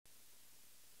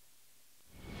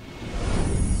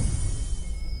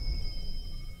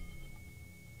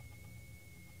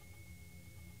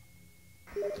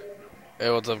Hey,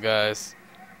 what's up, guys?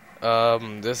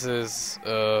 This is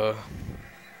Dad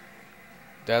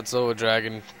Silver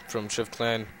Dragon from Shift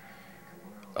Clan.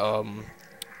 Um,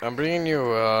 I'm bringing you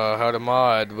how to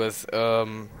mod with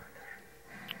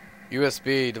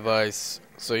USB device,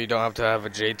 so you don't have to have a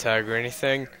JTAG or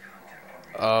anything.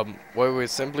 What we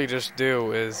simply just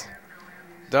do is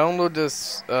download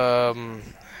this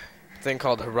thing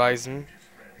called Horizon.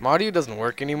 Modio doesn't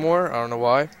work anymore. I don't know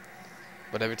why,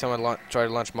 but every time I try to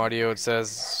launch Modio, it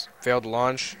says failed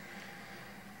launch.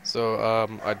 So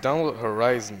I download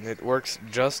Horizon. It works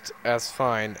just as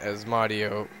fine as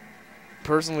Mario.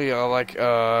 Personally, I like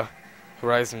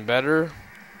Horizon better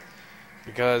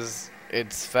because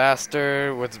it's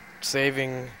faster with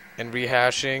saving and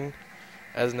rehashing.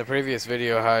 As in the previous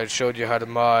video, how I showed you how to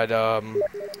mod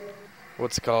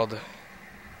what's it called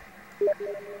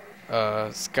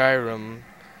Skyrim.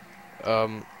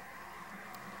 Um,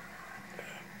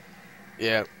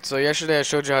 yeah. So yesterday I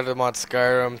showed you how to mod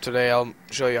Skyrim. Today I'll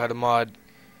show you how to mod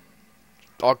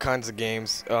all kinds of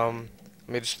games. Let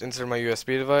me just insert my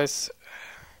USB device.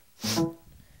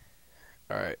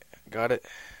 Alright, got it.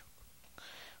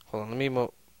 Hold on, let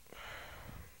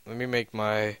me make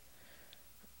my.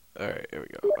 Alright, here we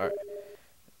go. Alright.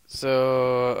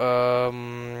 So,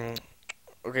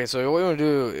 okay, so what we want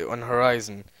to do on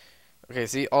Horizon. Okay,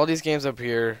 see, all these games up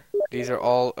here, these are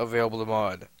all available to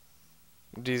mod.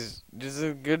 This is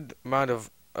a good amount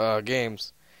of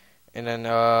games. And then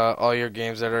all your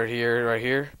games that are here, right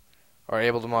here, are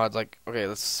able to mod. Like, okay,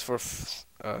 let's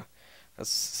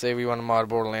say we want to mod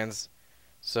Borderlands.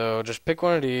 So just pick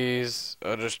one of these.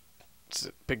 Just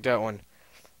pick that one.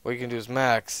 What you can do is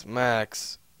max,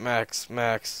 max, max,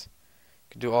 max.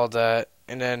 You can do all that,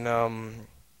 and then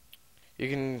you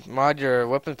can mod your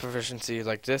weapon proficiency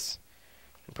like this.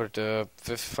 And put it to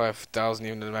 55,000,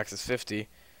 even though the max is 50.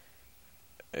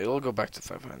 It'll go back to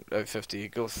 50.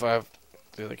 Go 5,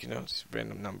 do like this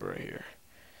random number right here,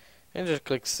 and just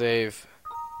click save.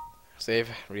 Save,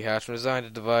 rehash, and design the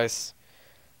device.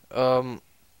 Um,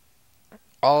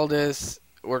 all this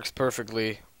works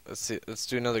perfectly. Let's see. Let's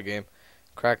do another game.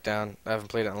 Crackdown. I haven't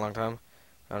played it in a long time.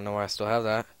 I don't know why I still have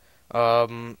that.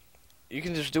 You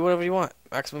can just do whatever you want.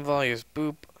 Maximum values.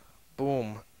 Boop.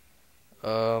 Boom.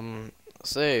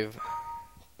 Save.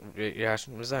 Rehash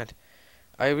and resigned.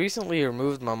 I recently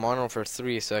removed my Modern Warfare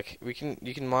 3, so you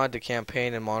can mod the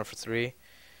campaign in Modern Warfare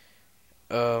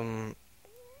 3.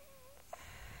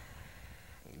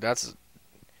 That's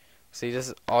see, this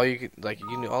is all you can like. You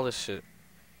can do all this shit.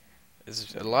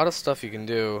 There's a lot of stuff you can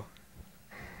do.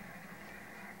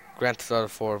 Grand Theft Auto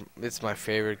 4, it's my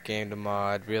favorite game to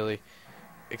mod, really.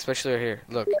 Especially right here.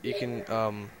 Look, you can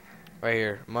right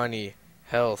here, money,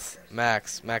 health,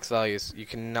 max values. You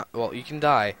can not, well, you can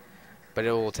die, but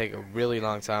it will take a really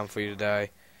long time for you to die.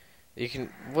 You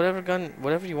can whatever gun,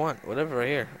 whatever you want, whatever right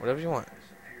here, whatever you want.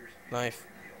 Knife,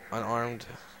 unarmed.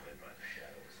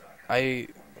 I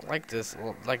like this.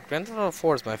 Well, like Grand Theft Auto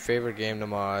 4 is my favorite game to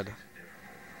mod.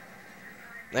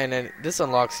 And then this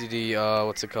unlocks you the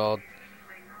what's it called?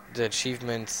 The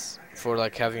achievements for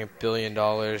like having $1 billion,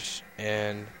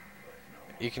 and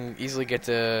you can easily get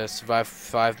to survive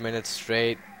 5 minutes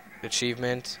straight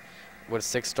achievement with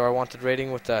a 6-star wanted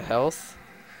rating with that health.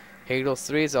 Halo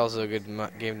 3 is also a good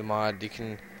game to mod. You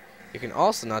can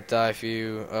also not die if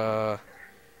you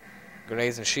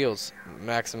grenades and shields.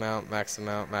 Max amount, max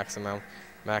amount, max amount,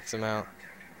 max amount,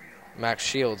 max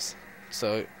shields.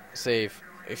 So save.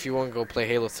 If you want to go play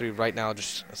Halo 3 right now,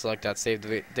 just select that save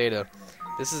data.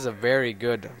 This is a very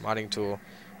good modding tool.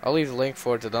 I'll leave the link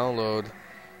for it to download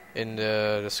in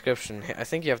the description. I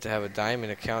think you have to have a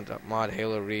diamond account to mod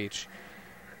Halo Reach.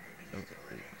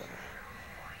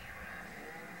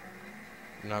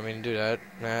 No, I mean to do that,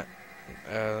 Matt.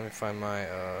 Let me find my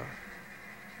uh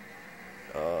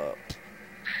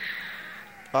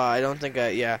I don't think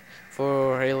yeah,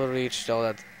 for Halo Reach, all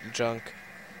that junk.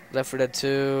 Left 4 Dead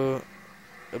 2,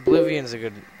 Oblivion's a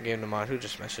good game to mod. Who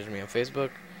just messaged me on Facebook?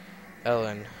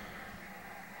 Ellen.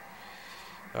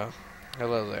 Oh,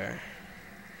 hello there.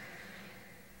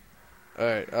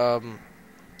 Alright,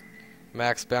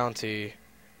 Max Bounty.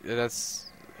 That's,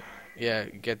 yeah,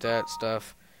 get that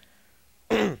stuff.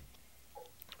 Yeah,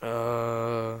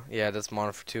 that's Modern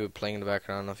Warfare 2 playing in the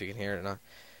background. I don't know if you can hear it or not.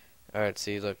 Alright,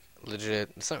 see, look,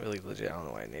 legit. It's not really legit. I don't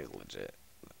know why I need it legit.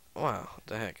 Wow, what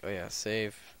the heck? Oh yeah,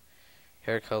 save.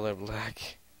 Hair color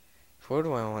black. Where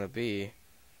do I want to be?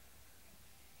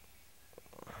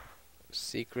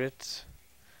 Secret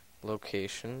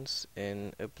locations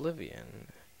in Oblivion.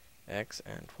 X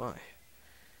and Y.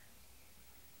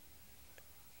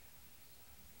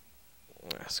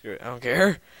 Screw it, I don't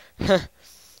care.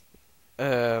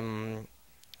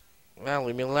 Well,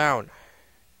 leave me alone.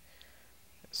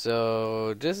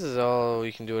 So this is all.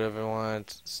 You can do whatever you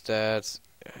want. Stats.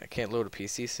 I can't load a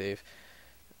PC save.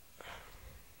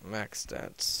 Max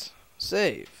stats.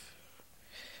 Save.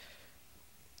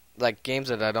 Like games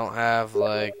that I don't have,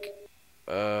 like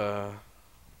oh.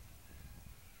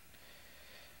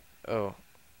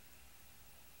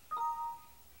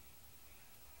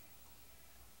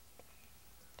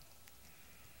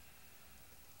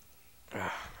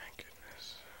 Ah, my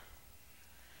goodness.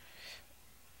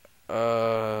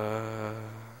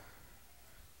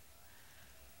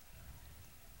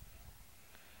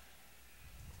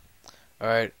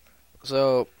 Alright.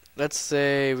 So let's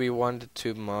say we wanted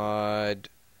to mod.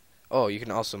 Oh, you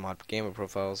can also mod gamer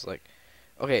profiles. Like,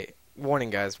 okay, warning,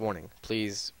 guys, warning.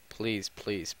 Please, please,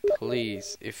 please,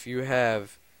 please. If you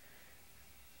have,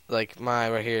 like, my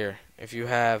right here. If you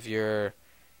have your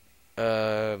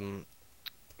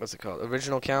what's it called?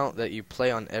 Original account that you play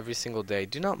on every single day.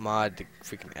 Do not mod the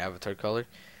freaking avatar color.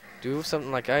 Do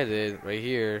something like I did right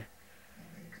here.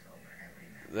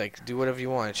 Like, do whatever you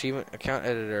want. Achievement, account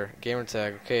editor, gamer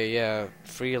tag. Okay, yeah,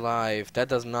 free live. That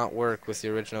does not work with the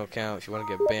original account. If you want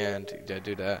to get banned, you gotta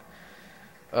do that.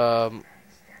 Um,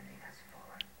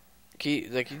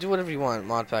 like, you do whatever you want.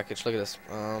 Mod package. Look at this.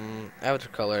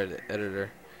 Avatar color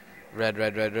editor. Red,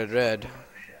 red, red, red, red.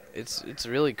 It's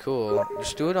really cool.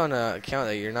 Just do it on an account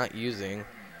that you're not using.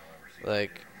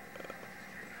 Like,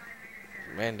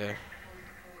 Manda.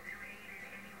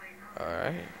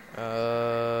 Alright.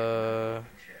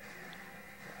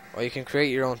 Well, you can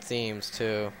create your own themes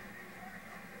too.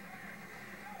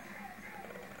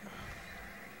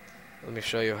 Let me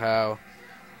show you how.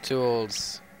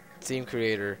 Tools, theme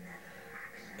creator.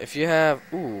 If you have,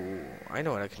 ooh, I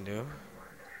know what I can do.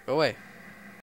 Go away.